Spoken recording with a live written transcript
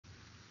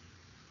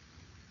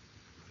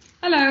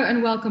Hello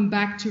and welcome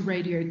back to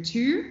Radio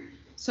 2.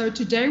 So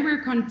today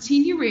we're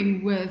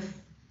continuing with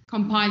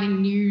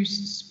compiling news,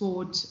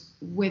 sport,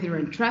 weather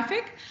and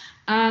traffic.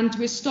 And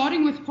we're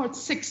starting with part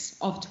 6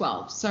 of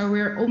 12. So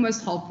we're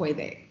almost halfway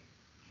there.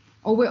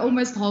 Or we're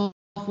almost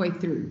halfway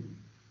through.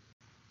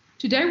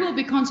 Today we'll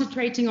be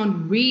concentrating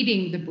on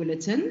reading the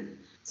bulletin.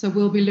 So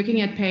we'll be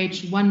looking at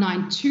page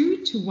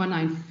 192 to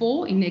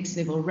 194 in Next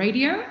Level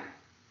Radio.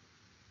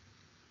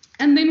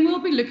 And then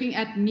we'll be looking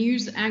at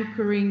news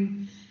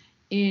anchoring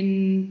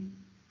in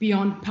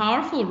Beyond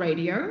Powerful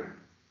Radio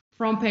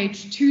from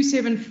page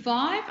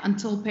 275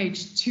 until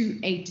page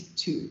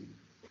 282,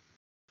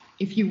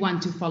 if you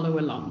want to follow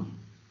along.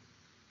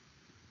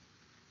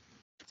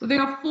 So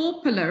there are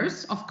 4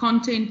 pillars of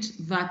content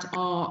that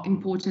are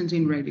important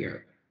in radio.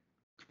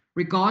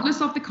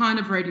 Regardless of the kind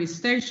of radio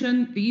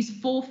station, these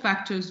 4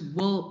 factors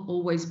will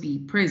always be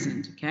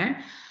present, okay?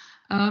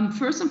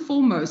 First and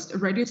foremost, a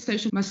radio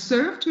station must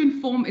serve to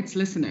inform its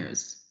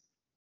listeners.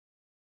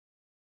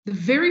 The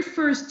very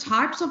first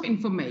types of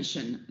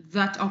information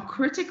that are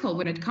critical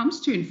when it comes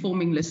to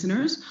informing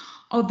listeners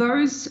are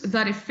those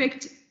that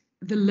affect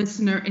the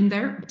listener in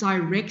their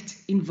direct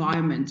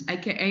environment,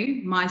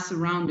 aka my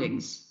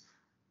surroundings.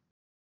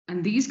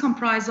 And these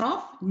comprise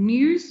of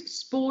news,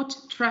 sport,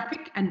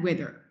 traffic, and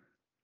weather.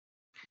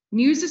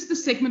 News is the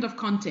segment of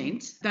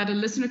content that a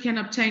listener can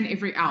obtain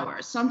every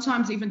hour,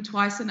 sometimes even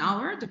twice an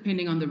hour,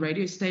 depending on the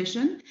radio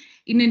station,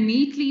 in a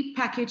neatly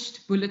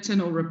packaged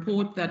bulletin or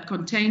report that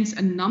contains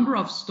a number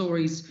of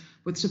stories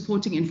with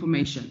supporting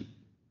information.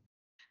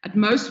 At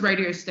most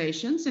radio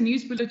stations, a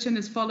news bulletin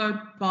is followed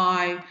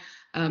by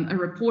a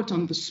report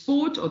on the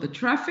sport or the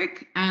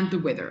traffic and the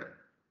weather.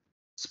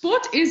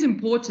 Sport is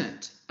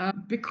important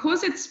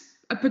because it's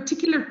a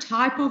particular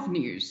type of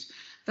news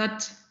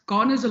that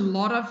garners a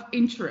lot of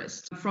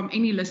interest from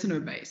any listener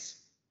base.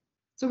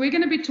 So we're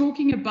going to be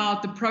talking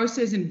about the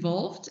process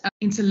involved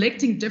in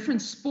selecting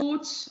different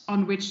sports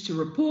on which to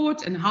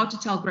report and how to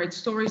tell great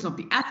stories of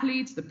the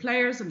athletes, the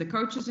players, and the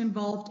coaches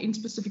involved in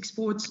specific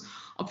sports.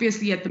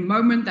 Obviously, at the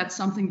moment, that's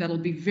something that will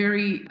be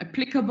very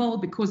applicable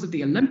because of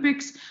the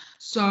Olympics.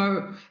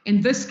 So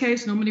in this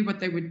case, normally what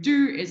they would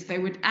do is they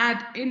would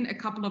add in a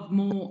couple of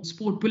more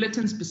sport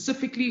bulletins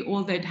specifically,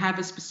 or they'd have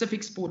a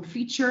specific sport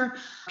feature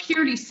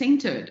purely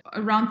centered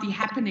around the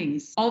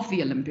happenings of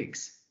the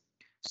Olympics.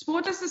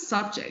 Sport as a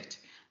subject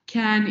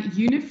can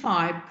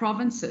unify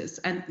provinces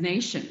and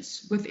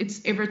nations with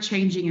its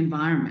ever-changing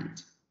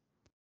environment.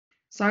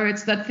 So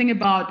it's that thing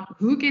about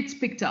who gets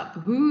picked up,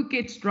 who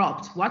gets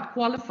dropped, what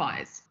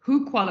qualifies,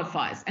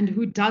 and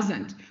who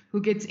doesn't,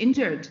 who gets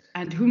injured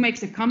and who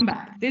makes a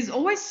comeback. There's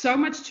always so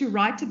much to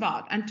write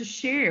about and to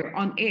share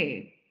on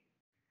air.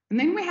 And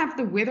then we have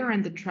the weather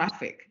and the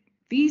traffic.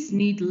 These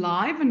need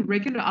live and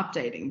regular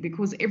updating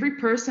because every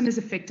person is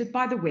affected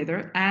by the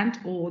weather and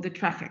or the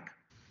traffic.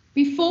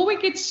 Before we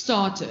get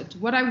started,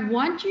 what I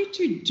want you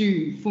to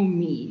do for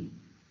me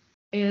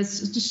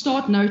is to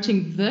start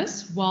noting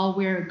this while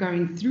we're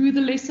going through the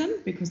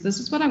lesson, because this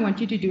is what I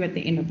want you to do at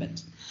the end of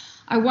it.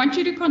 I want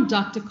you to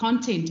conduct a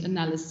content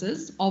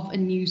analysis of a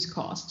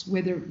newscast,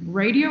 whether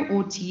radio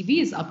or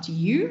TV is up to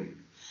you.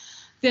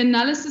 The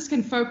analysis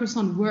can focus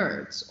on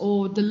words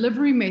or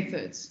delivery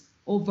methods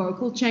or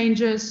vocal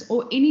changes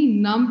or any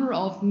number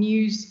of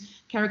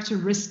news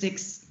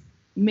characteristics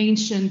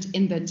mentioned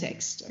in the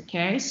text,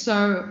 okay?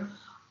 So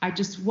I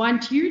just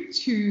want you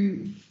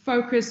to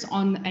focus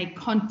on a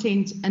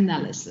content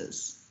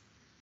analysis.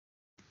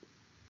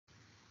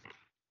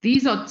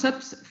 These are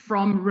tips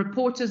from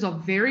reporters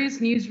of various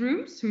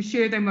newsrooms who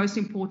share their most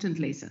important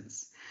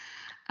lessons.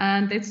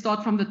 And let's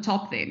start from the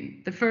top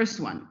then. The first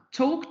one,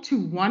 talk to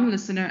one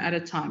listener at a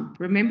time.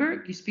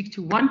 Remember, you speak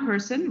to one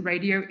person.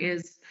 Radio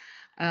is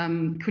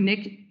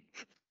one-on-one,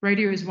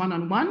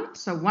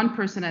 so one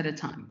person at a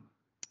time.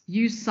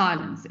 Use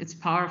silence. It's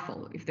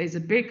powerful. If there's a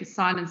big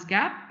silence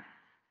gap,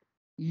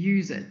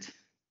 use it.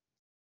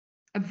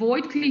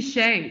 Avoid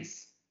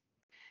cliches.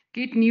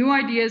 Get new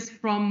ideas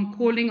from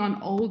calling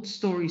on old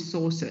story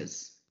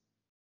sources.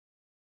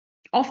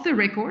 Off the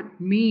record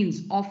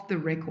means off the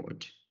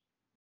record.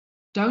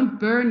 Don't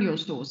burn your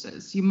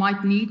sources. You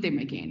might need them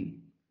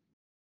again.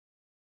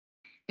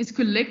 Is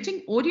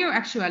collecting audio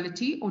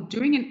actuality or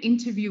doing an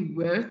interview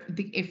worth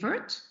the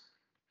effort?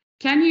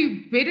 Can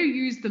you better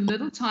use the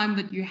little time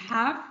that you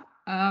have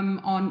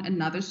on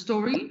another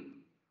story?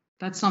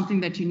 That's something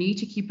that you need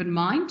to keep in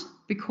mind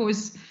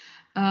because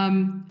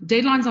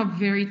deadlines are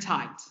very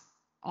tight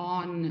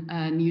on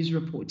news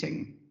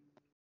reporting.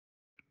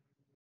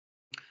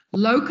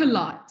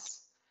 Localize.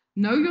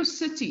 Know your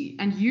city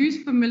and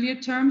use familiar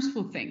terms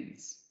for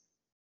things.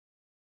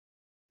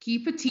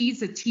 Keep a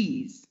tease a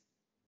tease.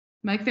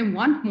 Make them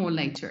want more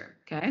later,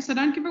 okay? So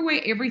don't give away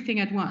everything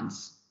at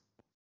once.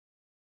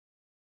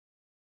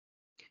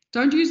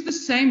 Don't use the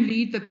same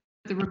lead that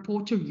the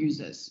reporter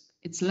uses.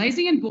 It's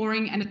lazy and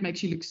boring and it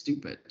makes you look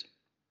stupid.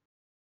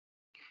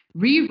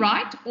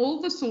 Rewrite all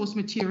the source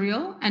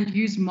material and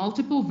use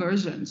multiple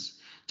versions.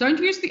 Don't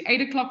use the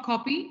 8 o'clock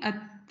copy at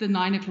the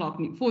 9 o'clock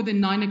for the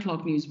 9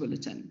 o'clock news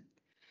bulletin.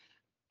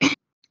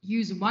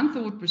 Use one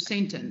thought per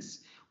sentence,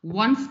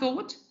 one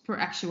thought per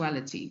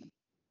actuality.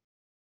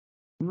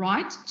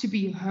 Write to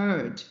be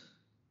heard.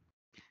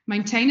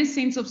 Maintain a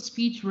sense of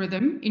speech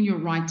rhythm in your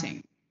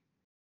writing.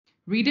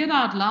 Read it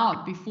out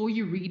loud before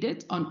you read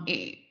it on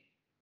air.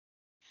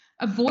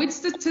 Avoid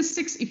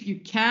statistics if you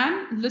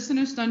can.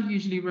 Listeners don't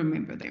usually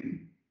remember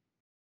them.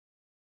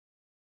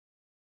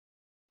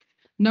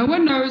 No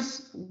one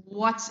knows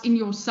what's in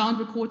your sound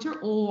recorder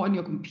or on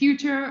your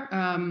computer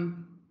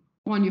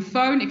or on your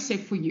phone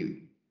except for you.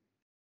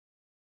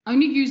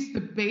 Only use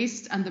the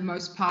best and the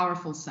most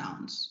powerful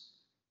sounds.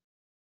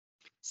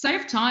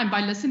 Save time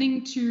by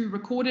listening to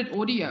recorded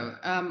audio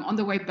on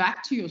the way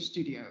back to your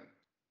studio.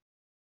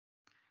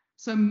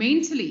 So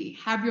mentally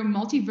have your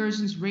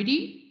multi-versions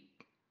ready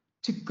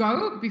to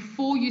go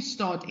before you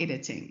start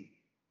editing.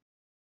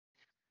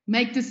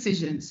 Make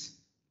decisions.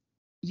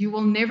 You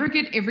will never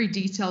get every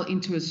detail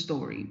into a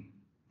story.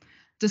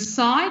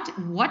 Decide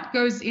what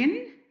goes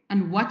in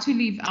and what to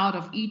leave out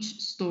of each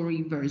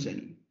story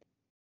version.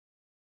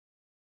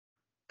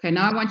 Okay,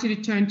 now I want you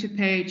to turn to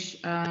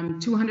page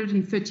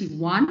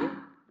 231.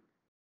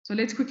 So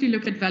let's quickly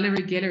look at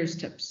Valerie Geller's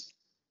tips.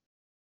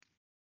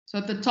 So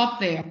at the top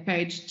there,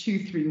 page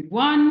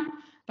 231,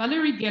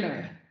 Valerie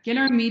Geller,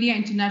 Geller Media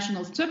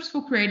International's tips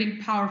for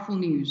creating powerful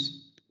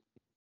news.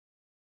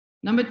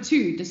 Number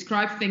 2,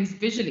 describe things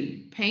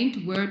visually,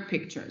 paint word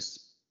pictures.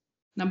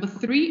 Number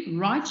 3,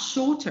 write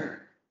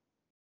shorter.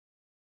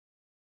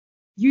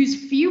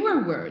 Use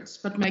fewer words,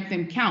 but make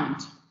them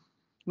count.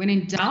 When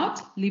in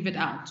doubt, leave it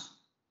out.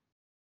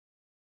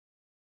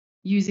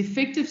 Use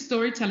effective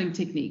storytelling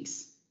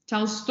techniques.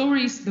 Tell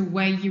stories the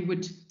way you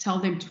would tell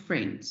them to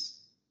friends.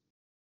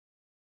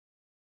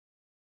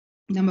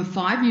 Number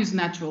 5, use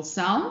natural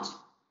sound.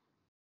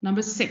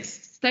 Number 6,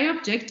 stay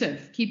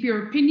objective. Keep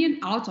your opinion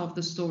out of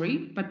the story,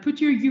 but put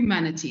your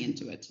humanity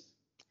into it.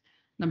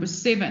 Number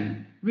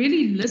 7,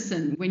 really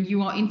listen when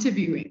you are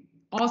interviewing.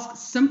 Ask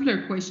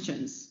simpler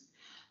questions.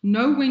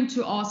 Know when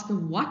to ask a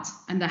what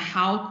and a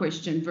how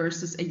question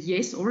versus a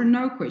yes or a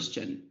no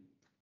question.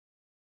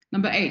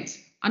 Number 8,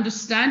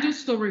 understand your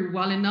story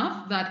well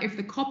enough that if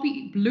the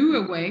copy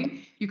blew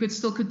away, you could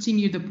still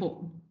continue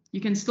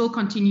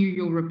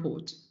your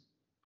report.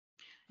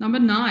 Number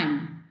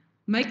 9,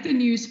 make the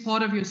news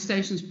part of your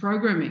station's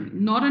programming,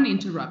 not an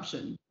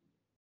interruption.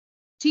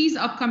 Tease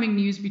upcoming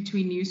news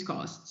between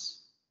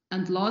newscasts.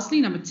 And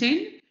lastly, number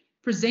 10,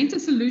 present a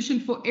solution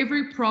for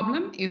every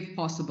problem if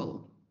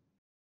possible.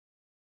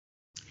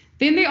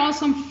 Then there are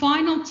some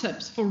final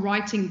tips for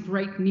writing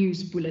great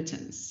news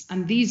bulletins,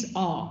 and these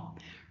are: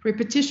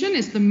 repetition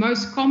is the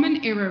most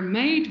common error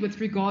made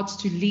with regards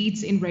to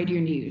leads in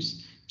radio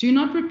news. Do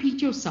not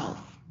repeat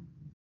yourself.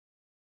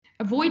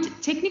 Avoid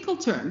technical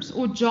terms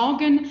or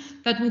jargon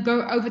that will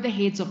go over the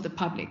heads of the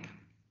public.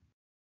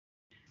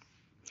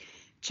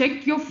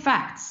 Check your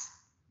facts.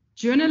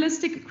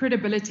 Journalistic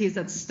credibility is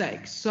at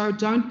stake, so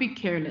don't be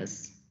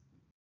careless.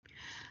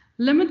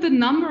 Limit the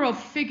number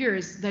of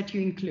figures that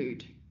you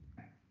include.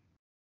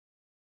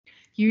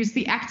 Use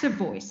the active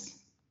voice.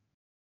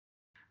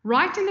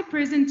 Write in the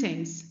present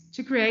tense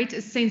to create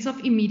a sense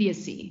of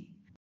immediacy.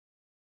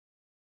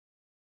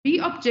 Be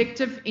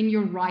objective in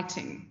your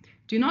writing.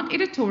 Do not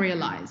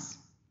editorialize.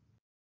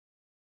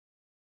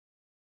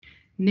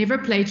 Never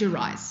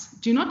plagiarize.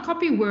 Do not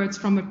copy words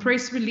from a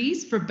press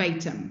release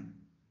verbatim.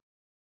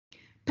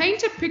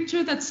 Paint a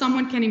picture that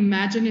someone can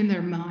imagine in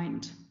their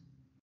mind.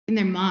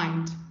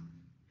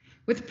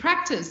 With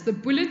practice, the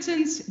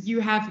bulletins you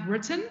have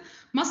written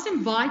must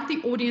invite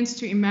the audience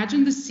to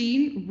imagine the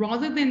scene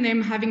rather than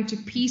them having to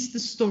piece the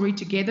story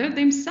together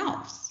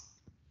themselves.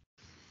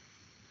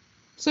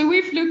 So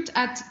we've looked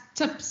at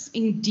tips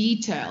in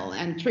detail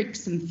and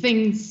tricks and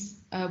things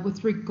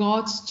with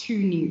regards to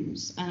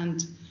news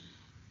and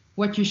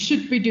what you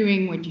should be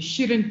doing, what you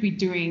shouldn't be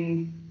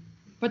doing.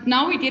 But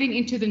now we're getting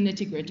into the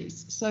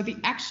nitty-gritties. So the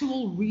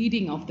actual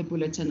reading of the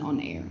bulletin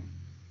on air.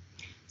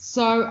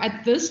 So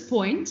at this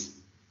point,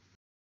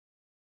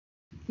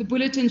 the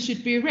bulletin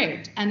should be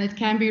read, and it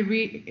can be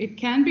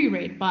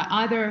read by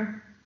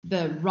either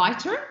the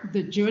writer,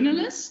 the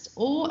journalist,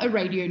 or a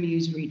radio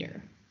news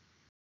reader.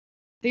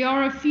 There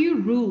are a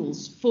few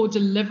rules for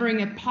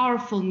delivering a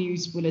powerful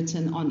news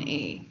bulletin on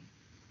air.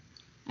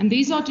 And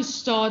these are to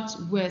start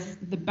with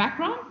the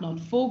background, not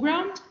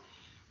foreground.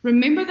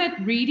 Remember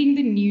that reading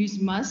the news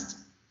must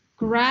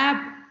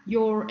grab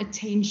your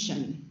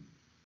attention.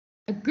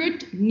 A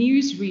good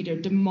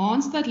newsreader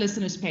demands that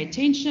listeners pay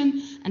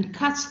attention and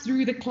cuts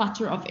through the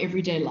clutter of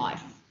everyday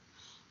life.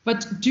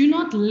 But do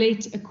not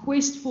let a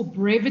quest for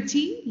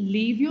brevity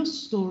leave your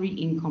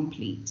story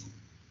incomplete.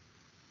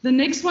 The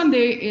next one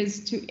there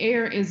is to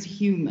err is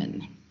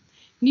human.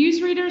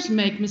 Newsreaders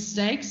make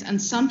mistakes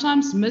and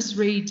sometimes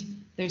misread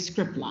their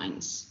script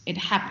lines. It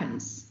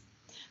happens.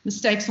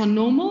 Mistakes are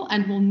normal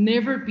and will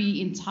never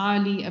be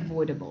entirely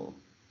avoidable.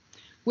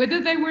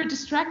 Whether they were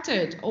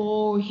distracted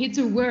or hit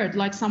a word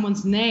like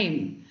someone's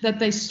name that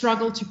they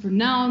struggle to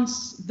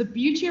pronounce, the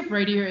beauty of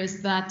radio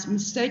is that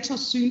mistakes are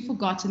soon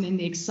forgotten in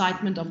the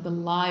excitement of the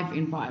live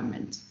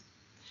environment.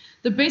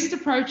 The best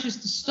approach is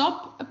to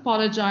stop,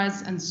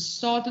 apologize, and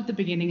start at the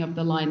beginning of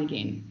the line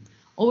again.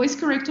 Always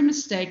correct a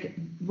mistake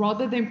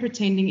rather than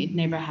pretending it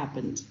never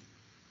happened.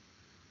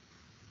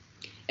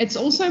 It's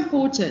also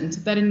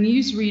important that a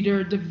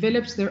newsreader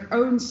develops their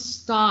own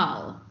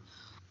style.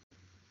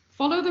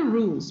 Follow the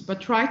rules,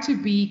 but try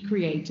to be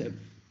creative.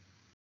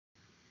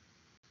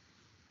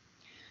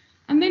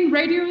 And then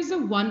radio is a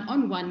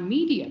one-on-one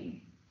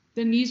medium.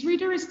 The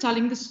newsreader is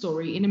telling the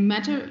story in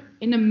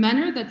a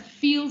manner that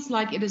feels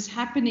like it is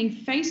happening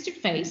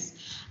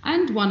face-to-face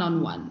and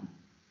one-on-one.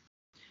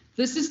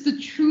 This is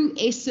the true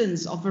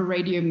essence of a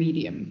radio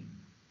medium.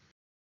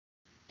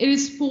 It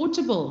is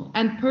portable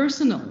and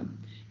personal.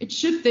 It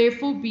should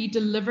therefore be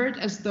delivered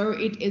as though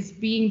it is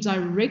being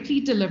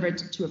directly delivered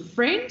to a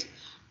friend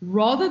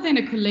rather than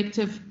a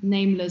collective,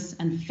 nameless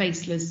and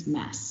faceless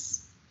mass.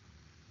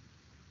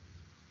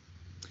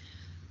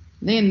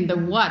 Then the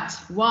what,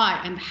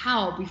 why, and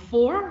how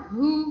before,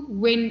 who,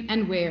 when,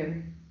 and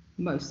where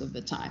most of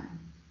the time.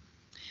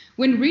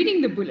 When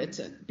reading the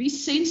bulletin, be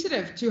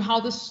sensitive to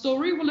how the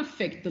story will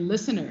affect the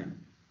listener,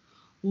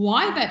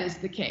 why that is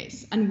the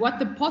case, and what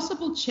the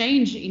possible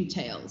change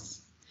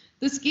entails.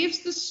 This gives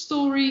the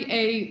story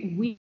a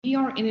we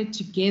are in it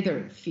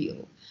together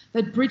feel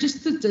that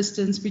bridges the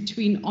distance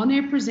between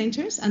on-air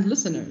presenters and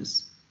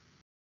listeners.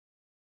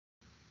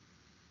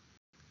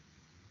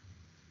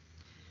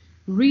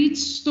 Read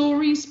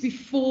stories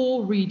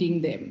before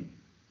reading them.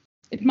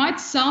 It might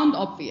sound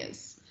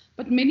obvious,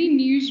 but many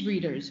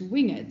newsreaders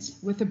wing it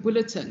with a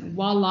bulletin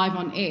while live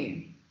on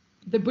air.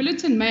 The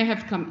bulletin may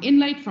have come in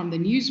late from the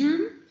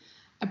newsroom.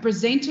 A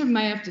presenter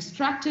may have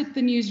distracted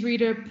the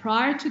newsreader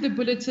prior to the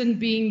bulletin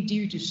being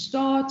due to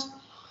start,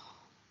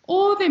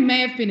 or there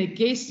may have been a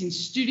guest in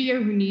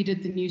studio who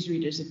needed the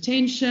newsreader's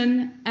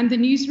attention, and the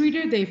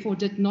newsreader therefore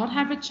did not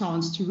have a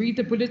chance to read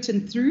the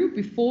bulletin through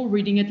before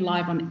reading it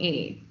live on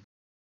air.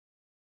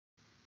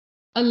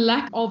 A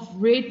lack of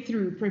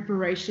read-through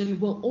preparation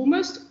will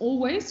almost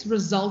always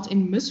result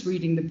in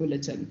misreading the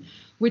bulletin,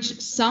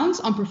 which sounds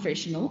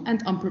unprofessional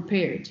and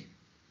unprepared.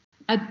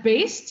 At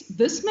best,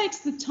 this makes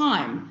the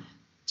time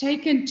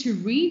taken to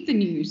read the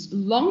news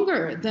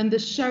longer than the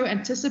show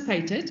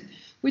anticipated,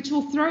 which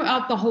will throw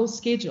out the whole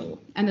schedule,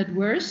 and at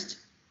worst,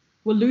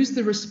 will lose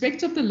the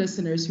respect of the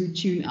listeners who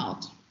tune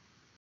out.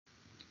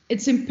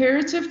 It's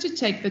imperative to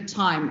take the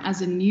time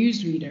as a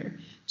newsreader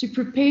to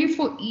prepare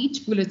for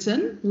each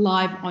bulletin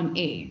live on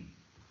air.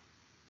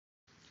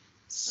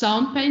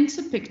 Sound paints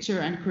a picture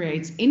and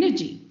creates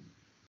energy.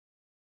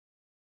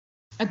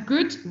 A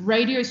good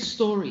radio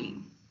story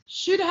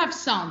should have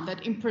sound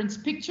that imprints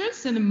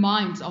pictures in the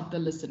minds of the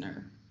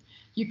listener.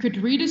 You could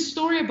read a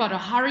story about a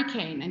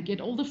hurricane and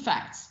get all the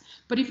facts,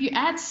 but if you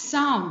add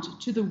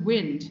sound to the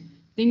wind,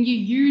 then you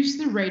use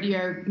the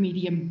radio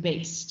medium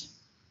best.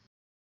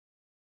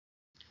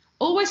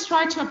 Always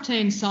try to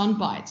obtain sound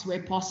bites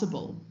where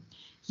possible.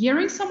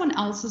 Hearing someone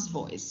else's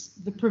voice,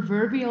 the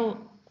proverbial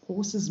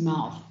horse's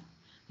mouth,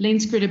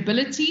 lends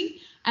credibility,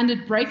 and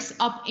it breaks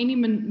up any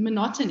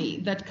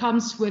monotony that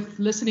comes with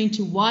listening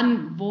to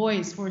one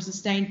voice for a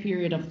sustained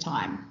period of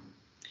time.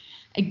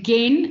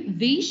 Again,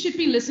 these should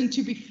be listened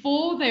to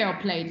before they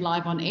are played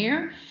live on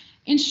air,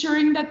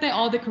 ensuring that they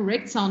are the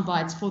correct sound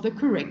bites for the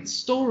correct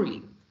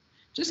story.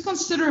 Just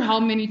consider how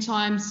many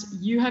times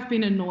you have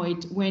been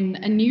annoyed when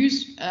a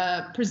news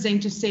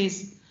presenter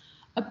says,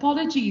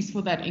 "Apologies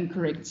for that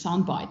incorrect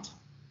soundbite."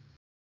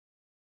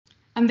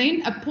 And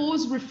then a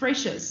pause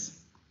refreshes.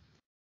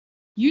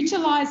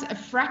 Utilize a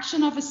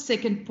fraction of a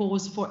second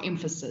pause for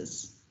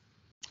emphasis.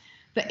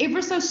 The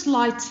ever so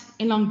slight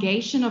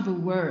elongation of a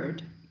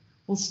word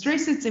will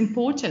stress its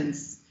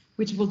importance,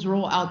 which will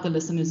draw out the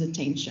listener's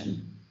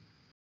attention.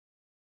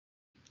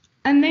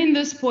 And then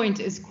this point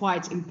is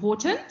quite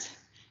important.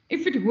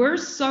 If it were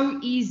so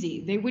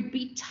easy, there would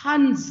be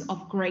tons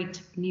of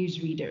great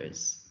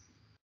newsreaders.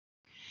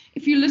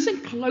 If you listen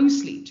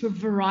closely to a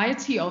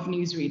variety of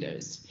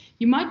newsreaders,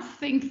 you might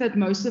think that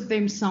most of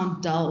them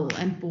sound dull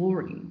and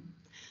boring.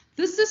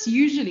 This is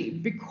usually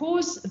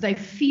because they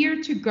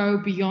fear to go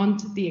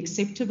beyond the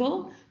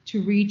acceptable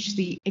to reach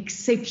the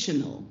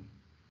exceptional.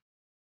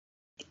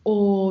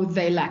 Or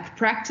they lack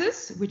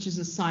practice, which is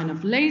a sign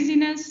of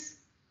laziness.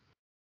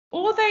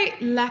 Or they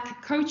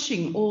lack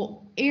coaching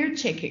or air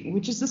checking,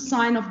 which is a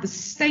sign of the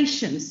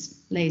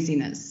station's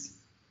laziness.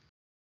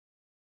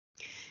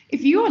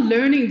 If you are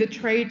learning the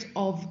trade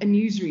of a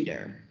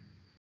newsreader,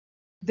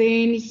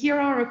 then here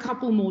are a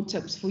couple more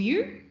tips for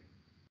you.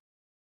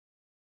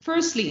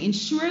 Firstly,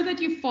 ensure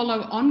that you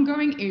follow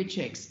ongoing air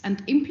checks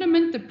and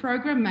implement the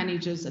program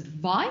manager's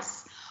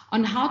advice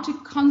on how to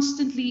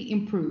constantly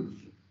improve.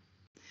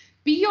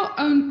 Be your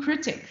own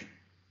critic.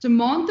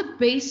 Demand the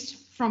best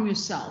from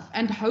yourself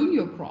and hone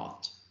your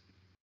craft.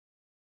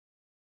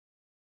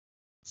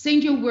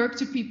 Send your work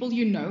to people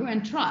you know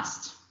and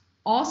trust.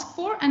 Ask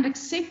for and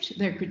accept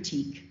their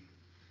critique,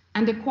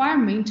 and acquire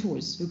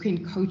mentors who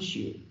can coach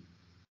you.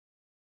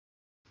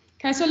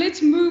 Okay, so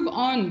let's move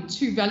on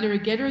to Valerie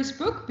Gedder's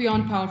book,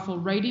 Beyond Powerful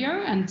Radio,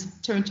 and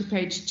turn to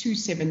page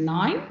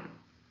 279.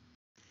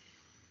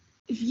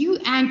 If you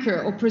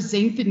anchor or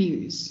present the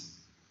news,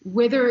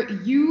 whether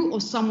you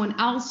or someone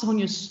else on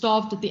your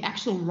staff did the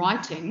actual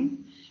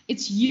writing,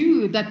 it's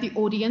you that the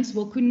audience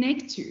will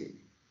connect to.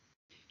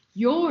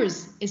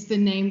 Yours is the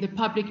name the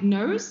public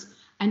knows,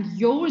 and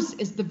yours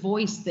is the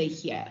voice they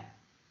hear.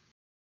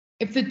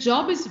 If the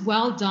job is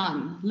well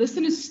done,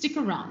 listeners stick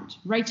around,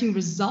 rating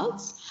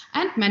results,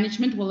 and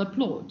management will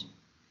applaud.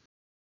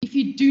 If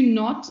you do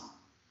not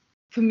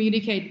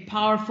communicate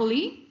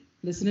powerfully,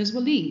 listeners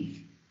will leave.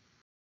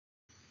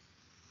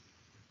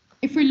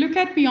 If we look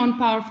at Beyond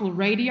Powerful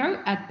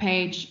Radio at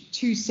page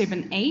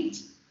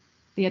 278,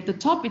 there at the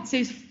top it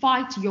says,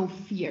 fight your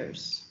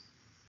fears.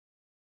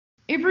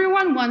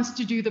 Everyone wants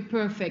to do the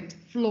perfect,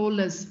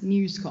 flawless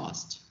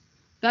newscast.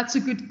 That's a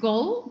good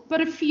goal,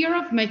 but a fear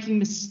of making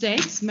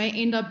mistakes may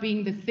end up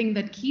being the thing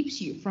that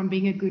keeps you from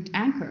being a good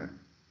anchor.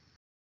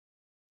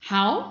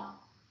 How?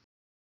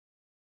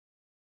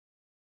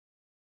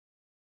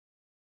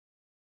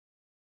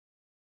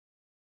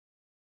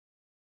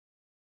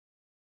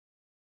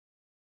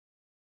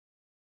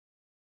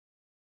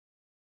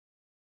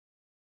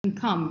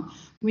 Come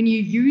when you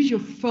use your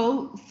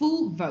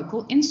full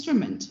vocal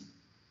instrument.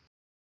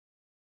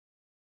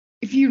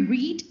 If you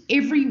read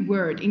every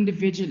word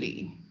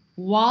individually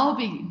while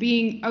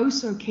being oh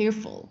so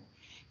careful,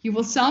 you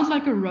will sound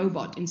like a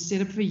robot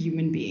instead of a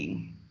human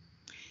being.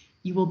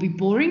 You will be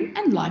boring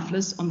and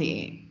lifeless on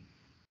the air.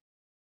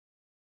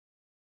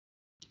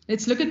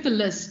 Let's look at the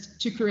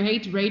list to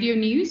create radio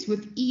news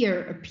with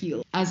ear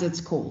appeal, as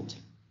it's called.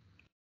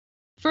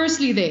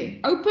 Firstly there,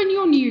 open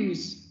your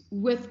news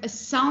with a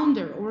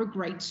sounder or a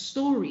great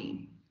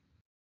story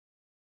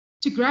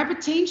to grab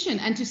attention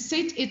and to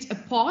set it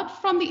apart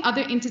from the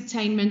other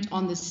entertainment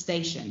on the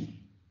station.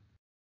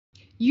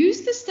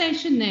 Use the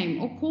station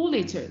name or call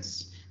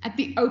letters at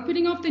the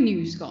opening of the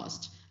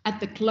newscast,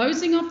 at the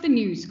closing of the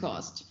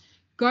newscast,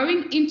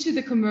 going into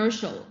the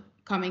commercial,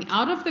 coming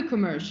out of the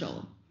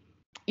commercial,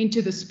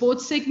 into the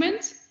sports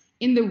segment,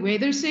 in the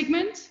weather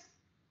segment,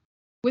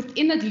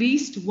 within at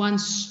least one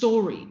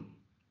story.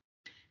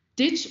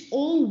 Ditch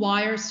all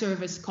wire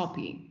service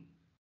copy.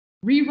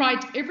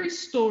 Rewrite every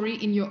story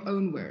in your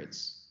own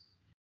words.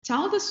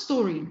 Tell the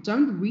story,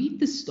 don't read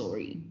the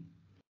story.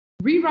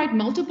 Rewrite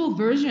multiple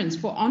versions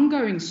for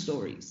ongoing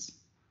stories.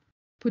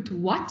 Put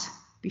what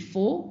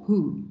before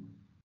who.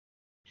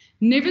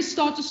 Never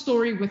start a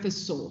story with a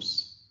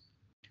source.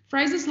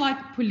 Phrases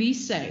like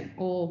police say,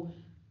 or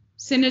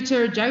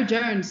Senator Joe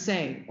Jones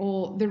say,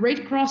 or the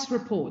Red Cross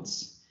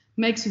reports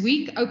makes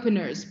weak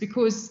openers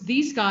because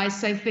these guys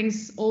say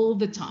things all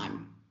the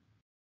time.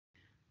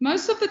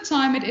 Most of the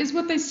time it is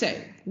what they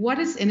say, what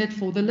is in it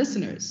for the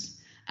listeners,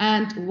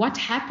 and what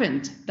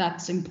happened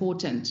that's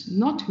important,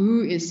 not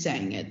who is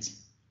saying it.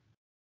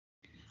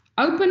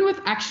 Open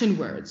with action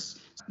words.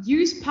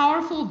 Use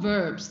powerful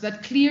verbs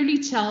that clearly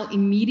tell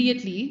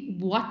immediately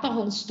what the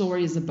whole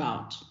story is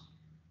about.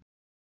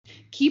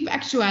 Keep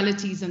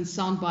actualities and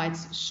sound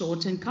bites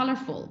short and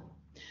colorful.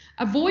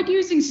 Avoid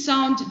using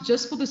sound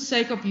just for the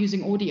sake of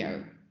using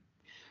audio.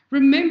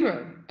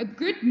 Remember, a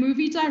good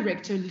movie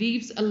director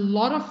leaves a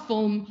lot of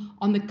film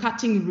on the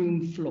cutting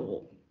room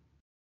floor.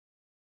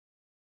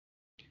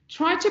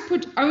 Try to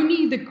put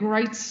only the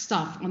great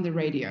stuff on the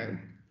radio.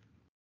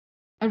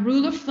 A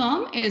rule of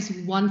thumb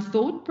is one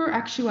thought per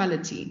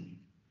actuality.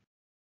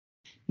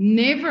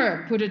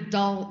 Never put a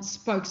dull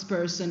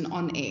spokesperson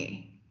on air.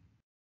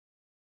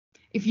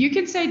 If you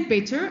can say it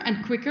better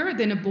and quicker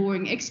than a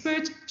boring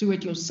expert, do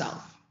it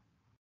yourself.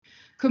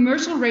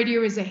 Commercial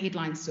radio is a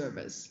headline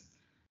service.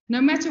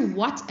 No matter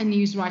what a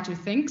news writer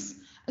thinks,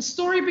 a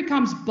story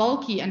becomes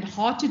bulky and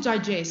hard to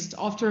digest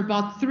after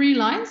about 3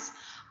 lines,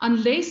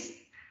 unless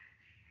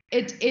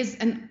it is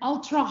an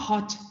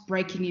ultra-hot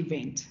breaking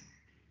event.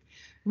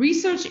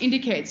 Research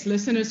indicates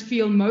listeners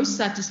feel most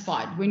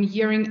satisfied when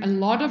hearing a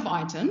lot of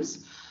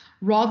items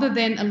rather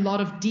than a lot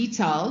of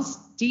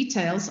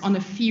details on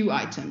a few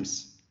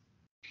items.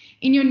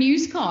 In your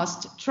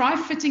newscast, try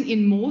fitting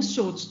in more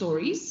short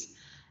stories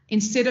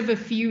instead of a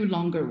few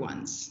longer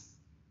ones.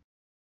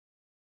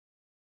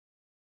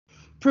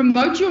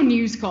 Promote your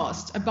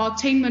newscast about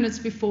 10 minutes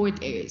before it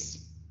airs.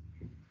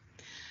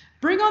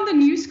 Bring on the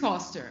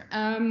newscaster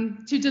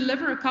to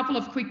deliver a couple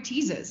of quick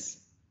teasers.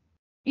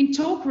 In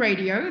talk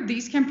radio,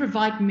 these can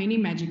provide many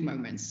magic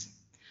moments.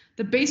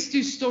 The best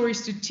 2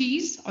 stories to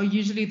tease are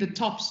usually the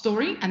top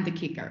story and the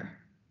kicker.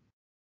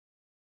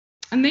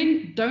 And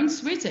then don't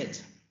sweat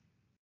it.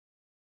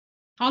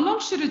 How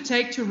long should it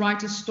take to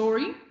write a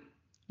story?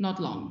 Not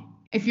long.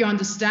 If you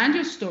understand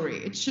your story,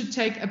 it should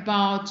take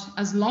about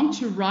as long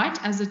to write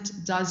as it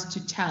does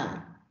to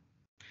tell.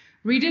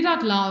 Read it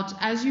out loud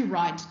as you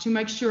write to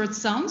make sure it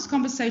sounds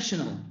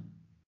conversational.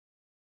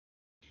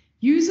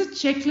 Use a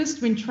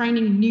checklist when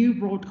training new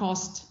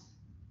broadcast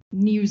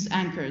news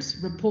anchors,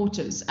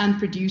 reporters, and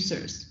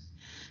producers.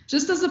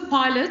 Just as a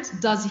pilot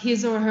does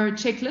his or her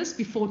checklist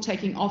before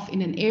taking off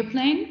in an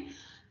airplane,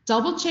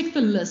 double check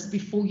the list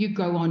before you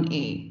go on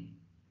air.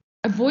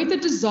 Avoid the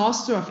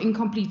disaster of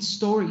incomplete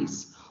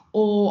stories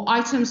or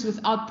items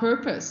without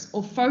purpose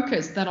or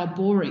focus that are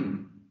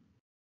boring.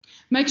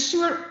 Make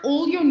sure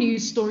all your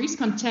news stories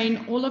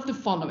contain all of the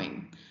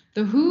following: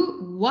 the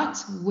who,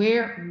 what,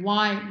 where,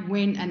 why,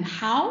 when, and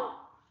how,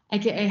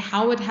 aka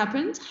how it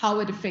happened, how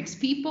it affects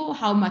people,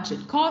 how much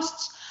it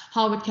costs,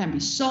 how it can be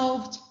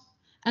solved,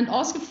 and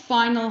ask a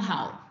final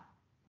how.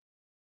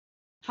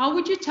 How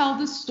would you tell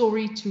this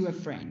story to a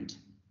friend?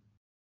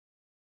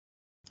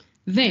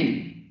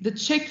 Then, the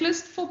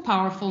checklist for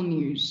powerful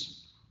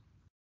news.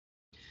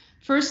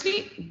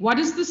 Firstly, what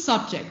is the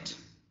subject?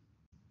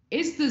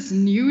 Is this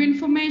new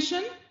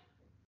information?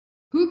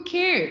 Who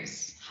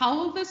cares? How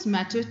will this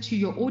matter to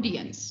your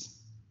audience?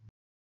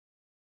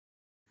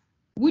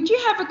 Would you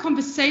have a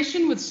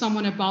conversation with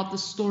someone about the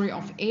story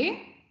off air?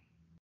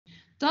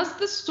 Does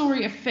the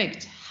story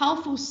affect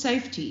health or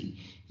safety,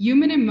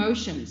 human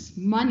emotions,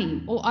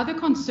 money, or other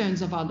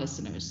concerns of our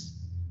listeners?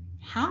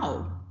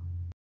 How?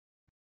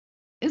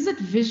 Is it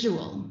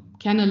visual?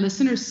 Can a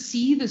listener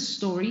see the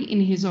story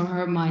in his or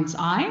her mind's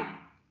eye?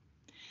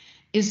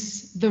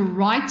 Is the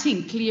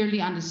writing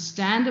clearly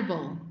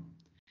understandable?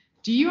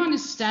 Do you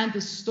understand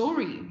the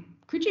story?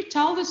 Could you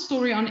tell the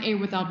story on air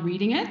without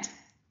reading it?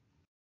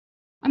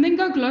 And then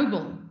go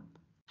global.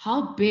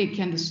 How big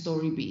can the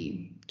story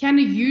be? Can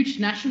a huge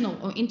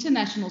national or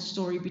international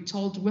story be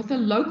told with a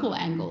local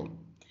angle?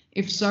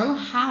 If so,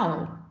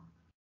 how?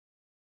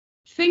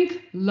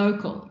 Think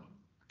local.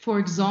 For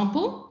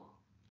example,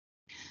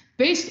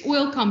 Best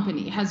Oil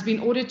Company has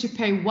been ordered to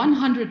pay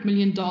 $100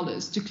 million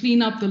to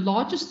clean up the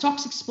largest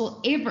toxic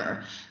spill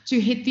ever to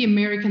hit the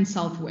American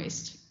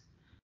Southwest.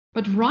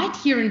 But right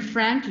here in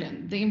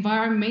Franklin, the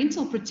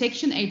Environmental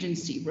Protection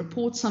Agency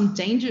reports some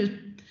dangerous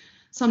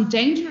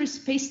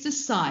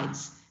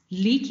pesticides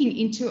leaking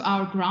into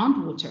our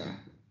groundwater.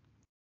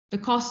 The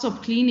cost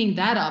of cleaning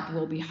that up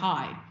will be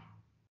high.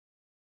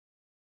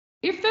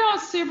 If there are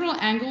several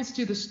angles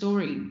to the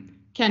story,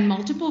 can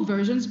multiple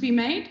versions be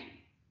made?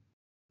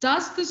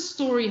 Does the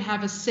story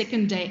have a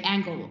second day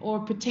angle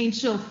or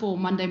potential for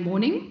Monday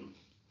morning?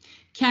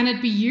 Can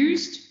it be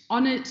used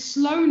on a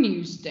slow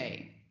news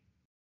day?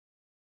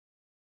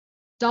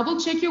 Double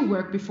check your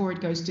work before it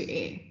goes to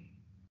air.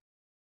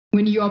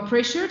 When you are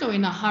pressured or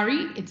in a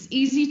hurry, it's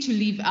easy to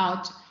leave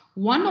out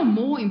one or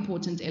more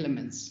important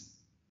elements.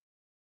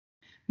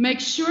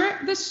 Make sure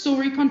the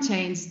story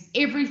contains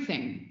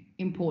everything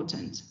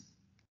important.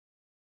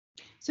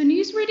 So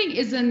news reading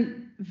is a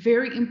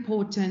very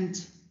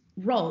important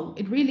role.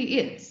 It really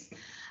is.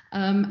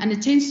 And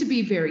it tends to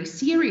be very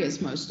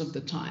serious most of the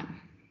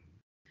time.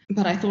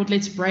 But I thought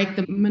let's break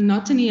the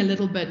monotony a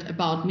little bit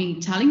about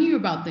me telling you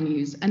about the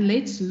news, and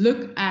let's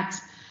look at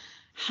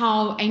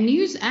how a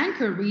news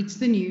anchor reads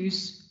the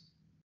news.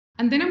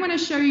 And then I'm going to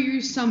show you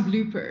some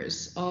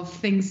bloopers of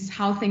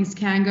how things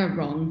can go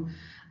wrong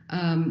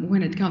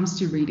when it comes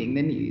to reading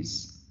the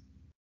news.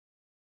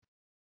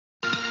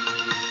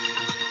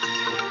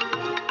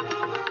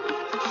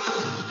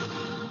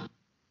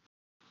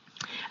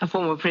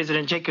 Former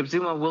President Jacob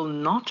Zuma will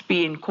not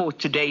be in court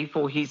today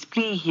for his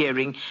plea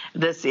hearing,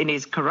 this in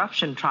his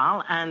corruption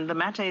trial, and the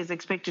matter is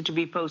expected to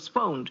be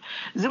postponed.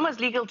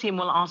 Zuma's legal team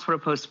will ask for a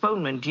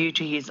postponement due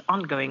to his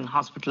ongoing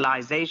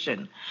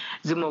hospitalization.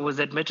 Zuma was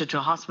admitted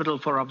to hospital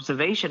for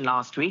observation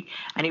last week,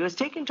 and he was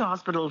taken to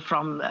hospital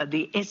from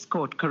the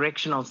Escort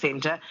Correctional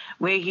Center,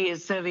 where he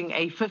is serving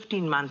a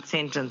 15-month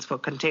sentence for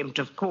contempt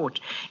of court.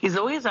 His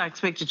lawyers are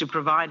expected to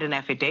provide an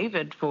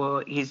affidavit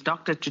for his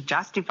doctor to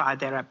justify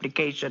their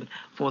application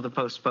for the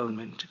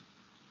postponement.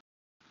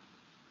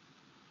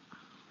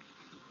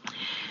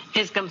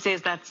 Eskom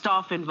says that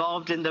staff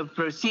involved in the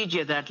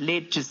procedure that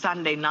led to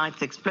Sunday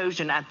night's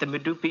explosion at the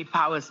Medupi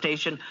power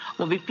station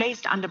will be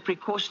placed under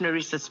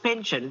precautionary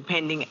suspension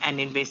pending an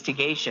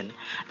investigation.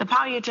 The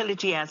power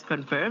utility has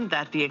confirmed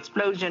that the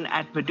explosion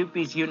at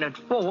Medupi's Unit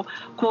 4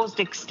 caused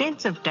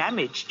extensive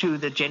damage to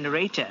the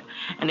generator,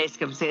 and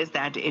Eskom says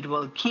that it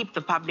will keep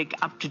the public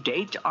up to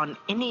date on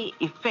any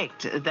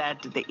effect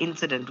that the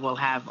incident will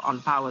have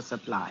on power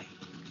supply.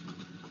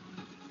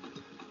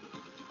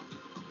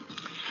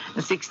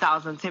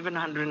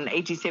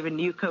 6,787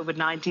 new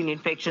COVID-19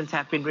 infections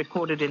have been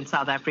recorded in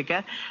South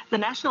Africa. The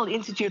National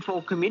Institute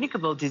for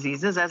Communicable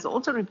Diseases has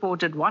also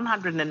reported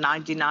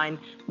 199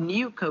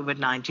 new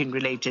COVID-19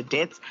 related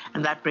deaths,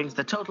 and that brings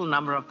the total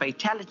number of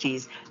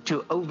fatalities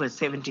to over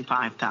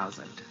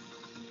 75,000.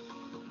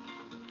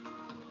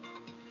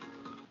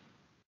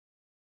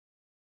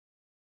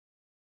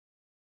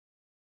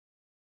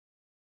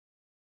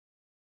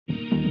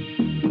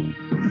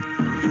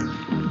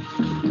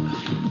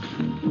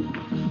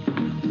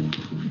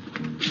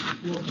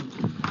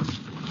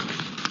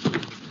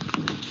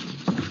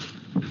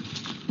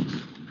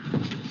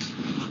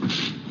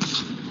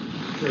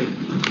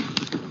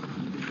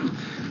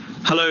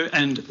 Hello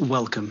and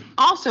welcome.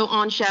 Also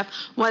on, Chef,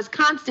 was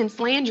Constance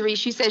Landry.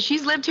 She says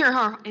she's lived here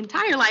her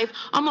entire life,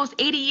 almost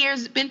 80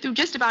 years, been through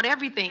just about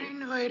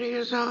everything. 80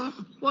 years old?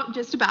 Well,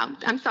 just about.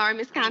 I'm sorry,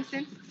 Miss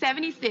Constance.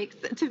 76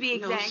 to be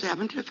exact. No,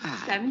 75.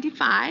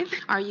 75.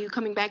 Are you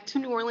coming back to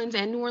New Orleans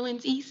and New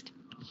Orleans East?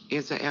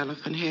 Is the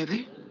elephant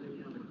heavy?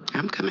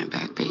 I'm coming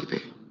back,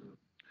 baby.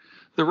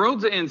 The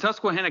roads in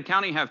Susquehanna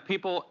County have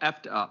people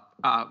effed up.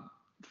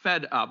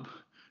 PennDOT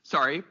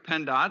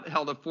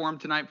held a forum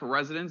tonight for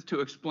residents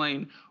to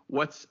explain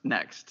what's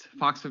next.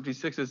 Fox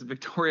 56's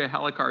Victoria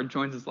Halicard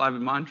joins us live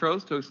in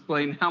Montrose to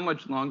explain how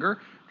much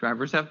longer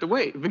drivers have to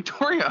wait.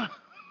 Victoria.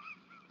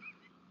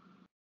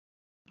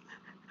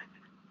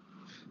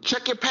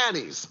 Check your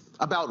panties.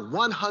 About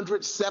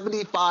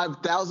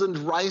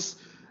 175,000 rice.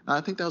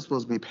 I think that was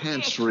supposed to be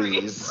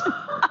pantries.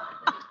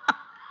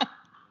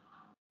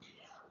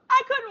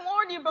 I couldn't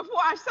warn you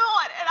before I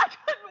saw it, and I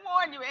couldn't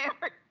warn you,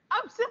 Eric.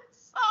 I'm so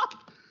sorry.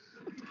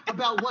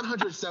 About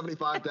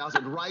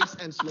 175,000 rice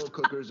and slow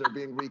cookers are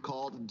being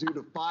recalled due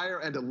to fire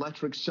and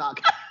electric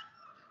shock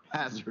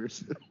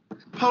hazards.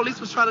 Police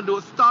was trying to do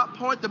a stop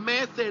point. The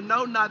man said,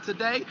 no, not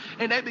today.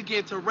 And they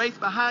began to race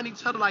behind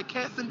each other like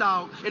cats and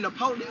dogs. And the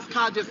police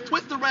car just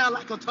twisted around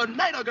like a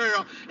tornado,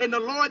 girl. And the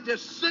Lord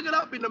just shook it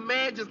up and the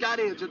man just got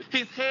injured.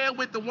 His head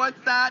went to one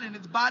side and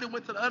his body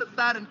went to the other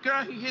side. And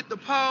girl, he hit the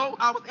pole.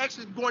 I was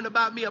actually going to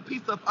buy me a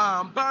piece of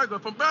burger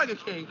from Burger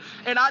King.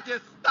 And I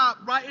just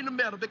stopped right in the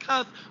middle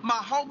because my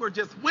hunger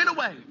just went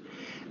away.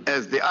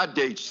 As the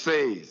adage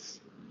says,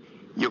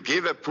 you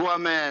give a poor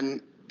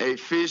man a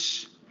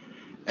fish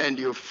and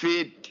you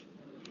feed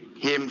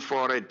him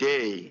for a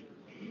day.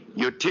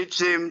 You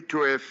teach him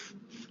to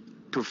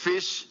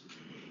fish.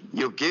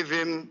 You give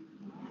him,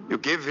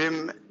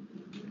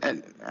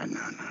 and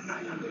no.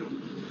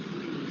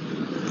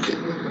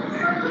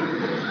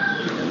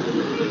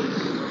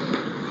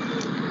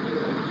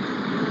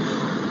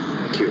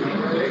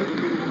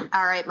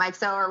 All right, Mike.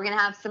 So are we gonna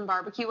have some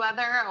barbecue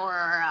weather,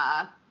 or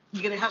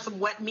You're gonna have some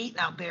wet meat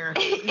out there.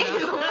 Actually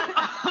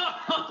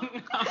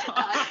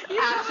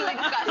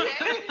disgusting.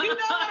 You know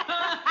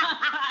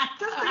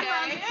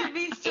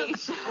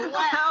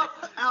what?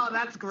 Oh,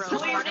 that's gross.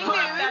 Please Morning put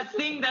news. that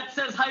thing that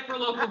says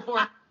hyperlocal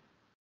for.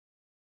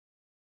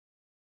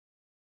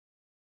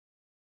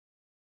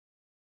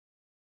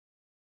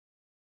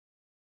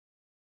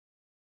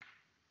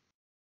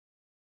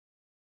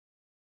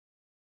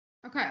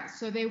 Okay,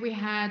 so there we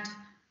had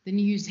the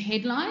news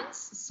headlines,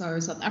 so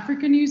South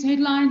African news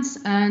headlines,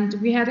 and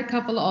we had a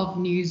couple of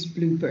news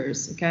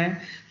bloopers, okay?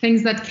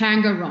 Things that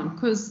can go wrong,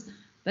 because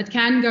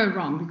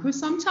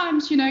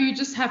sometimes, you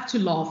just have to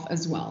laugh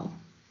as well.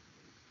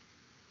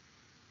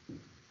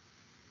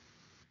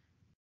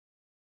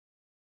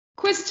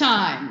 Quiz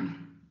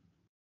time.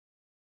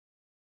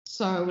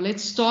 So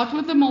let's start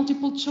with the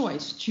multiple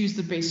choice. Choose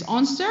the best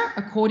answer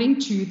according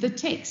to the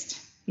text.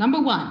 Number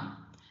 1.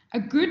 A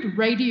good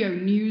radio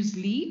news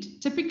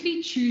lead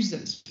typically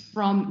chooses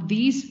from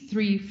these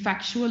 3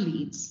 factual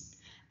leads.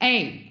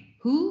 A.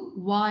 Who,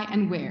 why,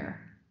 and where.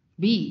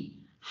 B.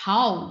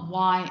 How,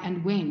 why,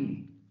 and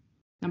when.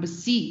 Number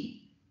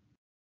C.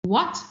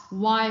 What,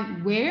 why,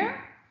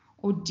 where.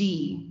 Or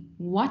D.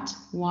 What,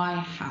 why,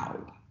 how.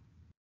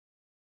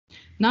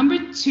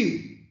 Number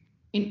 2.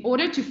 In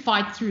order to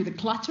fight through the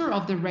clutter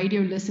of the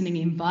radio listening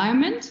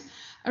environment,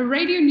 a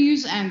radio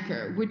news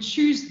anchor would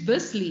choose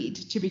this lead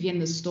to begin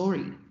the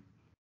story.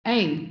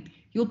 A.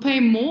 You'll pay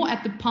more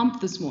at the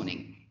pump this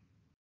morning.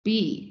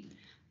 B.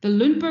 The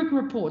Lundberg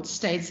report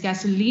states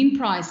gasoline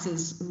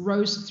prices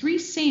rose 3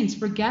 cents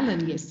per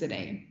gallon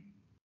yesterday.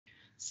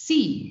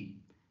 C.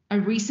 A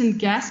recent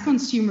gas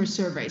consumer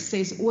survey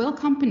says oil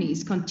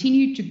companies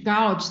continue to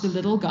gouge the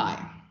little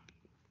guy.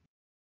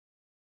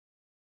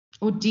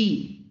 Or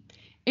D.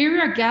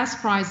 Area gas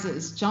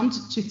prices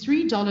jumped to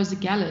 $3 a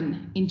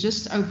gallon in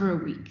just over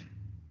a week.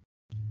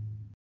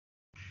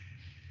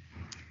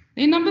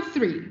 Then number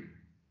 3.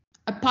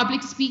 A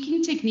public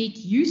speaking technique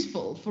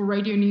useful for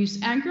radio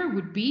news anchor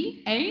would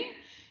be A.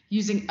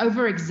 Using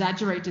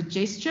over-exaggerated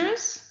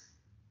gestures.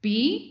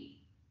 B.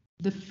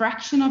 The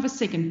fraction of a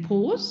second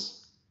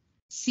pause.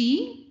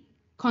 C.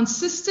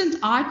 Consistent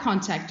eye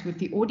contact with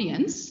the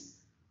audience.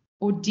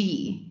 Or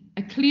D.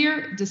 A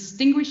clear,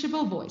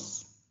 distinguishable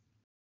voice.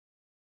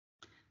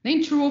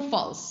 Then true or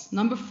false.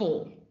 Number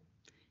 4.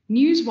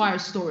 Newswire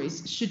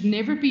stories should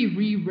never be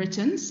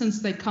rewritten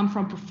since they come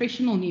from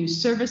professional news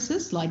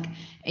services like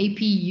AP,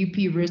 UP,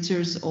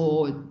 Reuters,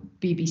 or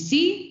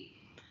BBC.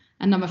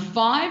 And number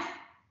 5,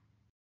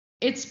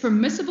 it's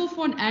permissible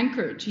for an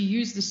anchor to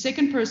use the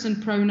second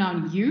person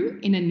pronoun you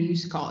in a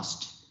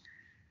newscast.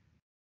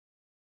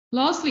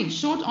 Lastly,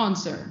 short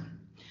answer.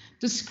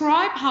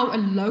 Describe how a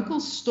local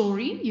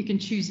story, you can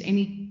choose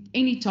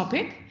any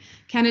topic,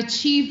 can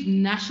achieve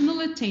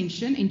national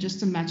attention in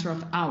just a matter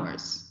of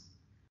hours.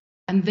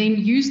 And then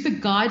use the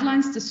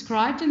guidelines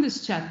described in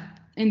this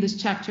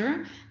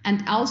chapter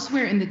and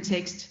elsewhere in the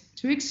text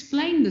to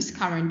explain this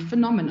current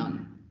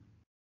phenomenon.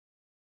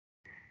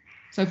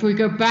 So if we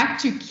go back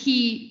to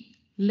key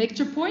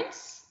lecture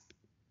points,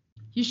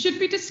 you should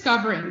be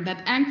discovering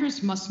that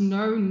anchors must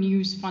know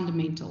news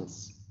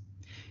fundamentals.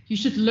 You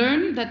should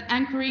learn that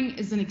anchoring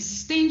is an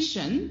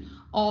extension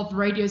of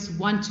radio's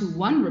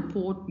one-to-one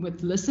rapport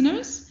with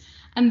listeners.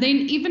 And then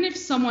even if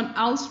someone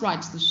else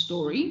writes the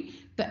story,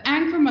 the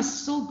anchor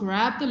must still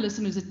grab the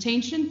listener's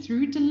attention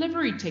through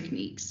delivery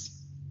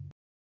techniques.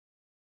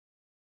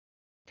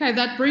 Okay,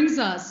 that brings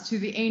us to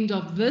the end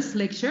of this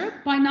lecture.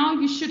 By now,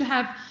 you should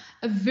have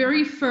a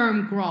very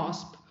firm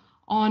grasp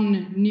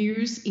on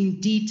news in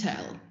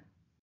detail,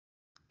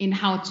 in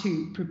how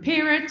to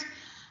prepare it,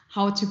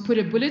 how to put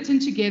a bulletin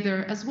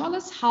together, as well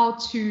as how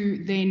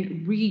to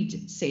then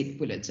read said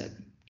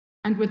bulletin.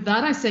 And with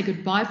that, I say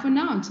goodbye for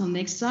now. Until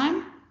next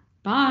time,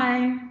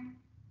 bye.